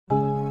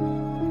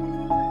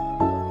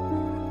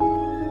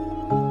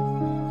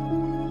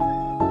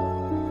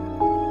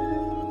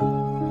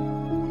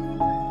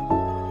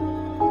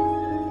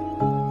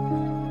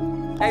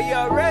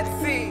Red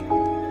Sea.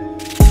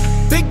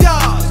 Big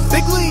dogs,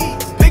 big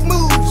leads, big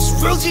moves,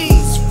 real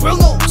G's, real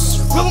notes,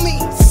 real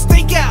means,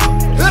 stake out.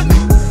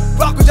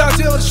 Rock with down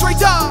till the straight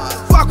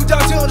time. Rock with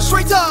down till the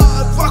straight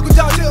time. Rock with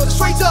down till the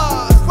straight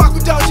time. Rock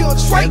with down till the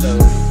straight.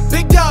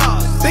 Big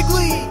dogs, big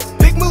leads,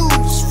 big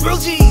moves, real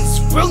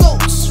G's, real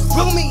notes,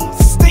 real means,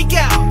 stake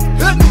out.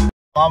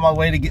 I'm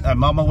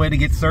on my way to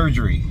get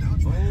surgery.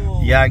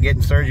 Yeah,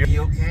 getting surgery.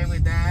 You okay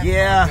with that?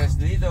 Yeah. Just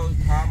little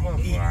problem,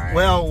 right?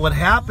 Well, what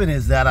happened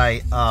is that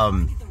I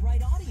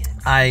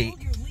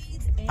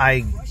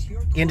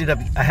ended up,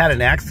 I had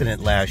an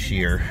accident last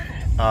year.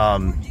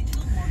 On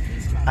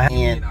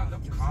the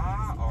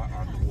car or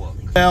on the work?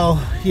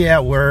 Well, yeah,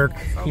 work,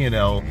 you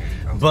know,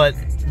 but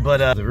it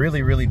was a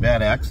really, really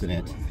bad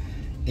accident,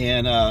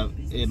 and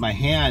my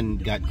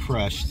hand got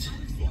crushed.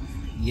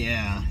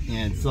 Yeah,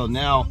 and so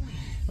now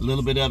a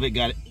little bit of it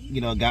got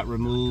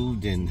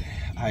removed, and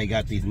I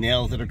got these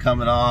nails that are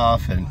coming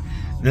off, and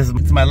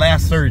it's my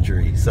last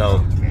surgery.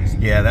 So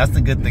yeah, that's the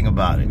good thing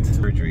about it.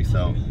 Surgery,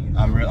 so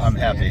I'm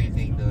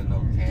happy.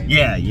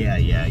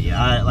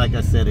 Yeah. Like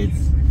I said,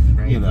 it's,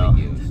 you know,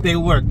 they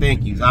work.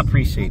 Thank you. I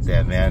appreciate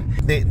that, man.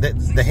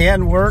 The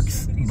hand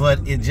works,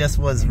 but it just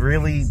was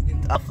really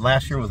tough.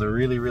 Last year was a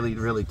really, really,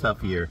 really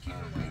tough year.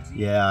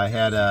 Yeah,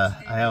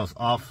 I was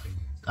off.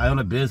 I own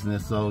a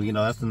business, so you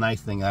know that's the nice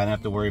thing. I didn't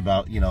have to worry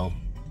about you know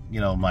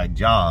my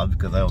job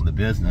because I own the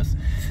business.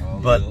 Oh,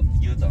 but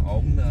you're the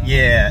owner.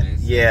 Yeah,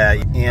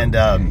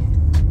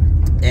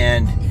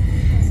 and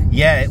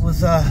yeah, it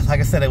was like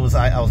I said, it was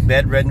I was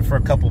bedridden for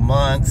a couple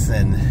months,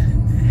 and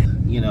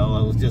you know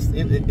it was just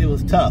it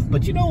was tough.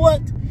 But you know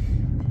what?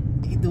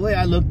 The way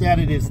I looked at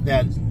it is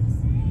that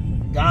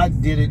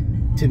God did it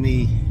to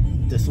me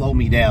to slow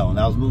me down.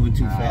 I was moving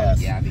too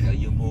fast. Yeah, because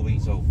you're moving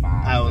so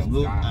fast. I was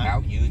moving.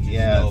 Help you to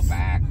go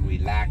back,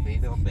 relax a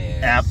little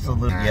bit.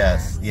 Absolutely,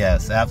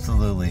 yes,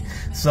 absolutely.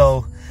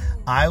 So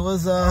I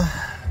was,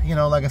 you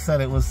know, like I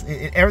said,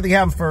 everything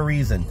happened for a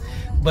reason,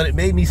 but it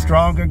made me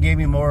stronger, gave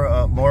me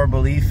more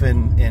belief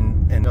in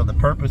you know, my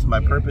purpose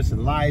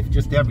in life,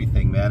 just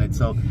everything, man. And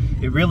so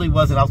it really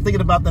wasn't. I was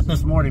thinking about that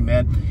this morning,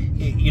 man.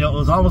 You know, it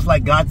was almost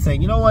like God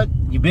saying, you know what,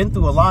 you've been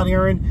through a lot,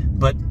 Aaron,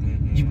 but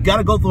you've got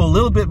to go through a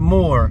little bit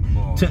more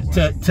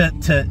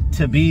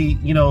to be,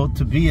 you know,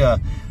 to be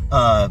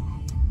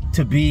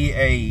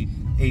a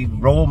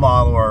role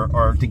model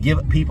or to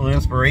give people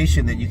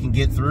inspiration that you can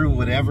get through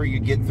whatever you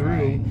get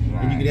through,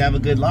 and you can have a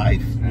good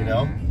life, you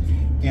know.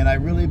 And I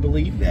really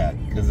believe that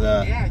because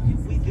yeah,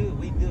 we do.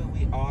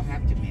 We all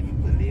have to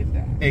believe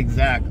that.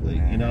 Exactly.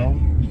 You know,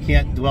 you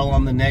can't dwell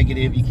on the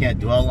negative. You can't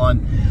dwell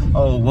on,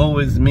 oh, woe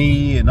is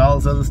me and all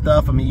this other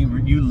stuff. I mean,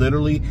 you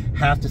literally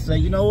have to say,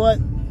 you know what?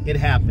 It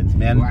happens,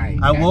 man. Right.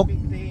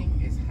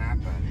 Everything is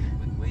happening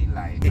with we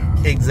like.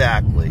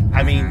 Exactly.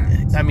 I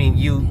mean,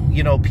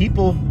 you know,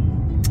 people.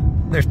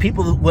 There's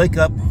people who wake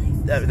up.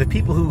 The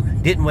people who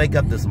didn't wake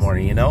up this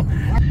morning. You know,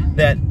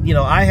 that you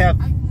know I have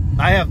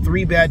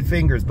 3 bad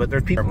fingers, but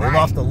there's people who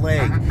lost a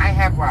leg. I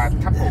have a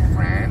couple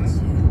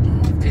friends.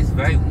 It's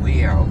very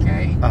weird.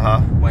 Okay.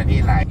 When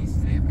he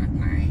sleep at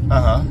night.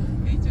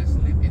 He just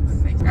sleep in the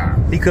next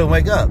house. He couldn't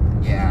wake up.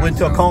 Yeah. Went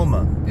to a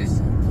coma. It's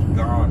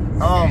gone.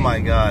 Okay? Oh my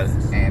God.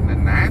 And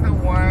another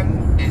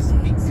one is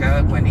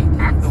because when he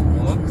after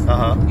work,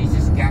 he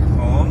just got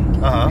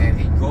home and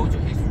he go to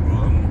his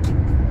room.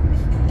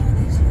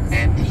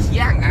 And he's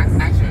young.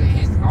 Actually,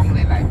 he's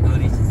only like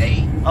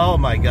 38. Oh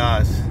my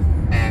gosh.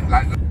 And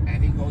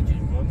he go to his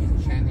room, he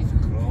change his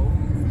clothes,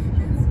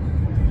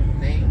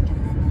 thing,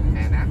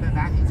 and after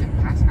that he just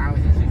pass out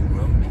in his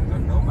room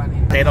because nobody.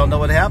 They don't know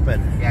what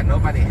happened. Yeah,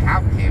 nobody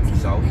helped him,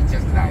 so he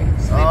just like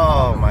sleep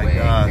all the way,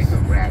 take a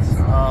rest.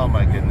 So oh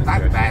my goodness.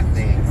 That's a bad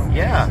thing. Okay?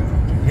 Yeah.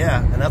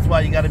 Yeah, and that's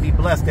why you got to be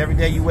blessed. Every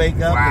day you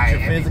wake up, with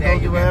your physical,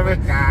 do whatever.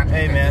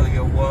 Hey man, you can do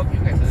your work, you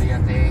can do your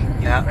thing.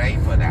 You pray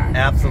for that.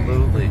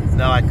 Absolutely. Okay?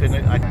 No, I couldn't. We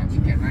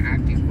cannot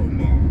ask for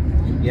more.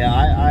 Yeah,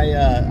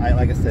 I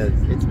like I said,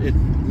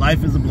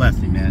 life is a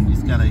blessing, man. You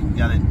just gotta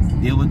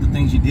deal with the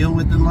things you deal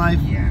with in life.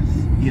 Yes.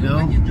 You know.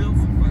 What do you do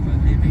for a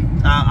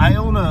living? I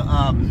own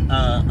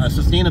a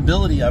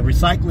sustainability, a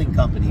recycling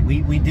company.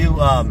 We do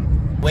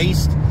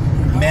waste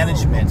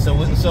management. So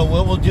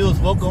what we'll do is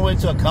we'll go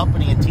into a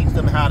company and teach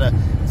them how to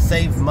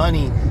save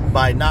money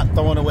by not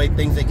throwing away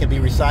things that can be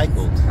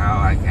recycled.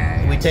 Oh,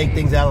 okay. We take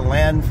things out of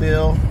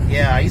landfill.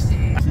 Yeah, I used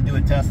to do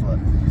a Tesla.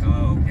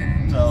 Oh,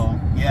 okay. So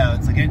yeah,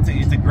 it's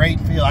a great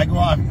feel. I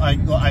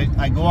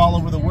go all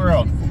over the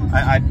world.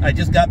 I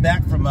just got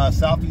back from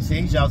Southeast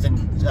Asia. I was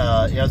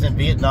in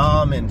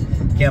Vietnam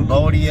and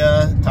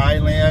Cambodia,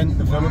 Thailand,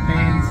 the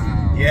Philippines.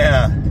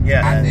 Yeah.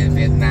 And in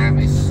Vietnam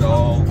is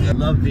so good. I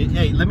love Vietnam.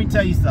 Hey, let me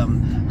tell you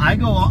something.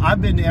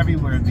 I've been to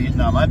everywhere in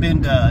Vietnam. I've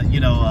been to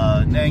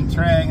Nha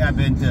Trang. I've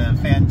been to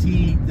Phan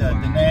Thi, Da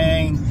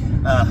Nang,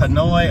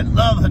 Hanoi. I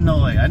love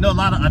Hanoi. I know a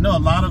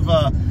lot of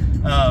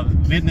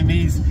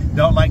Vietnamese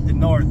don't like the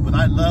north, but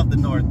I love the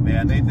north,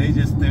 man.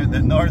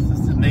 The north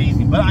is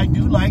amazing. But I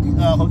do like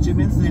Ho Chi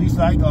Minh City,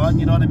 Saigon.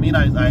 You know what I mean?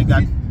 I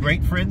got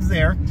great friends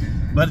there.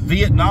 But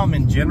Vietnam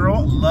in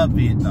general, love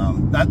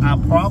Vietnam.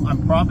 I'm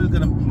probably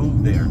gonna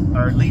move there,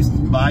 or at least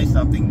buy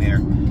something there,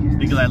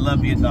 because I love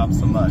Vietnam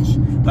so much.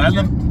 But I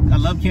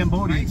love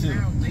Cambodia Right too.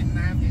 now,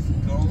 Vietnam is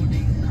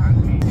golden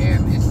country,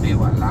 and it's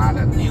still a lot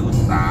of new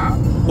stuff.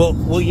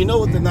 Well, you know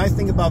what the nice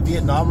thing about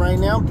Vietnam right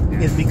now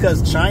is,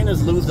 because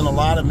China's losing a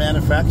lot of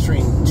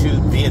manufacturing to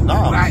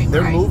Vietnam. Right,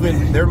 they're right,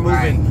 moving. They're moving.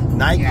 right.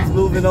 Nike's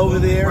moving over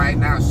there right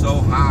now. So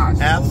hard,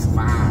 so fast.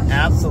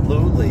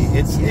 Absolutely,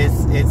 it's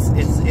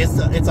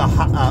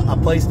a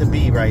place to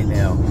be right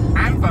now.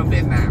 I'm from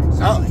Vietnam. So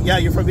Oh yeah,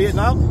 you're from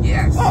Vietnam?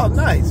 yes. Oh,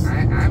 nice.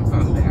 I'm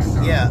from there.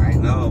 So Yeah. I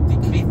know.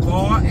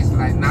 Before it's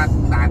like not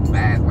that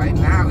bad. Right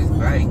now it's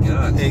very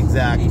good.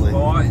 Exactly.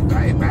 Before it's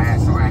very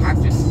bad, so I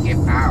have to skip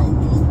out.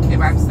 If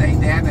I'm staying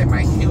there, they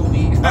might kill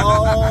me.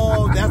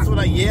 Oh, that's what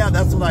I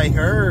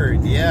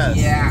heard. Yes.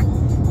 Yeah,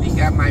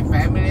 because my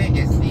family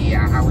is the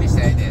how we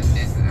say this,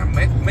 it's a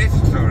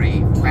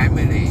mystery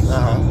family. So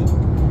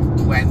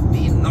when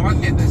the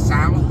north and the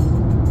south,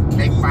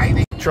 they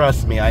fighting.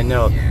 Trust me, I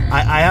know. Yeah.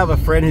 I have a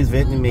friend who's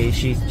Vietnamese.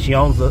 She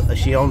owns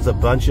a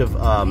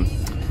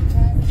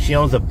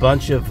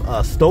bunch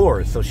of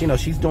stores. So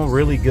she's doing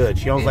really good.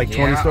 She owns like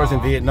 20 stores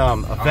in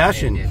Vietnam,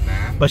 fashion. In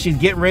Vietnam. But she's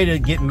getting ready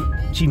to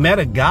she met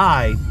a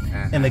guy,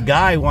 and the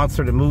guy wants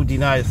her to move to the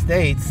United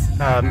States.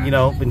 You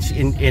know,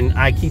 and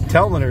I keep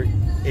telling her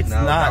it's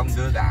No, not. don't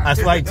do that. That's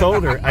what I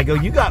told her. I go,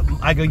 you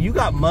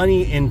got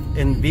money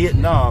in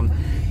Vietnam.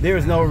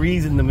 There's no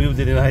reason to move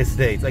to the United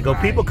States. I go,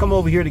 Right. people come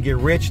over here to get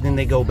rich and then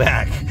they go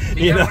back.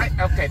 You know?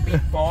 Okay,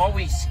 before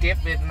we skip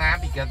Vietnam,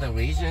 because the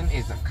reason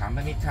is a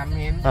company come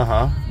in,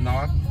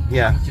 north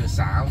Yeah. come to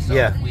south, so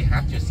Yeah. we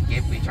have to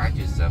skip. We try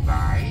to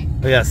survive.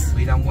 Yes.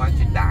 We don't want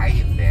to die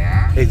in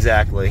there.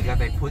 Exactly. Because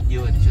they put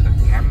you into the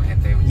camp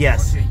and they will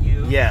Yes. torture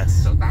you. Yes.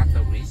 So that's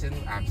the reason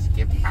I'm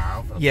skipped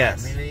out of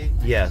Yes. family.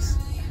 Yes.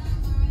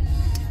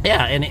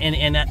 Yeah,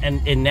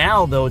 and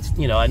now though it's,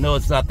 you know, I know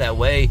it's not that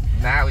way.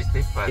 Now it's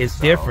different. It's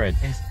so different.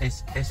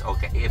 It's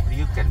okay if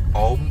you can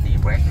own the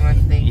restaurant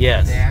thing.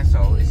 Yes. There,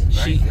 so it's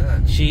very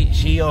good.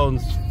 She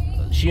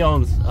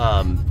owns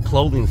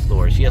clothing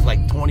stores. She has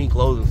like 20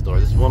 clothing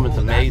stores. This woman's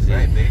Oh, that's amazing.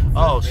 very big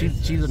Oh,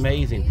 business. she's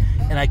amazing.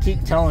 And I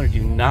keep telling her,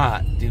 do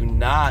not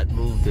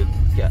move to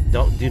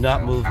do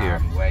not move here.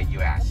 Where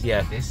you at?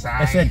 Yeah. This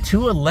side. I said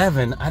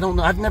 211. I don't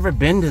know. I've never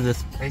been to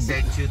this. They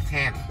said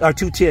 210. Or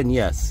 210,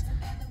 yes.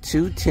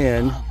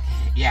 210.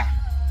 Yeah.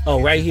 Oh,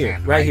 right here.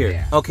 210, Right here.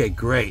 there. Okay,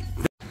 great.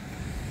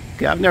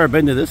 Okay, I've never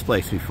been to this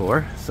place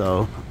before,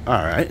 so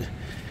all right.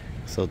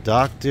 So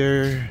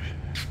Doctor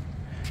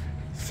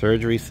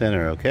Surgery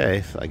Center.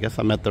 Okay, so I guess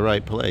I'm at the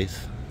right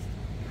place.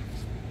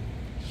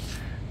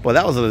 Well,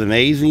 that was an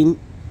amazing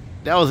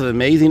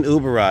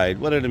Uber ride.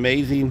 What an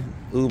amazing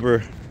Uber.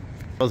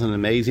 That was an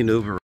amazing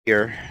Uber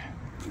here,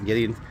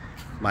 getting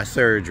my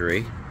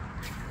surgery.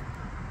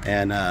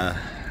 And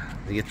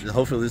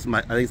hopefully I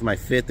think it's my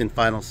 5th and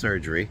final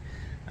surgery.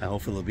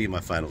 Hopefully it'll be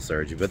my final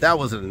surgery. But that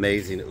was an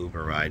amazing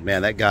Uber ride.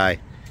 Man, that guy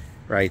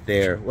right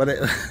there.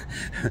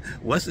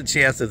 What's the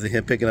chances of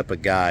him picking up a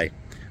guy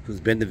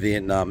who's been to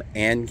Vietnam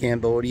and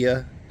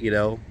Cambodia, you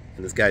know,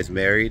 and this guy's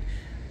married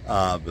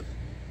to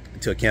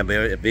a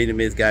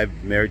Vietnamese guy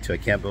married to a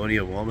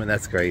Cambodian woman?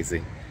 That's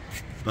crazy.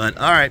 But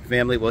all right,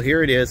 family. Well,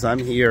 here it is. I'm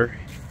here.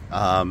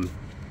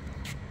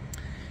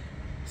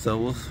 So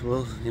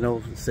we'll you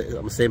know, I'm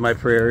gonna say my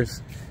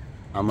prayers.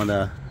 I'm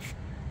gonna,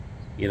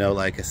 you know,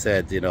 like I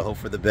said, you know, hope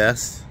for the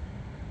best.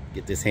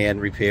 Get this hand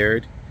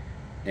repaired,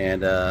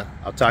 and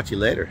I'll talk to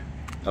you later.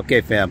 Okay,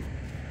 fam.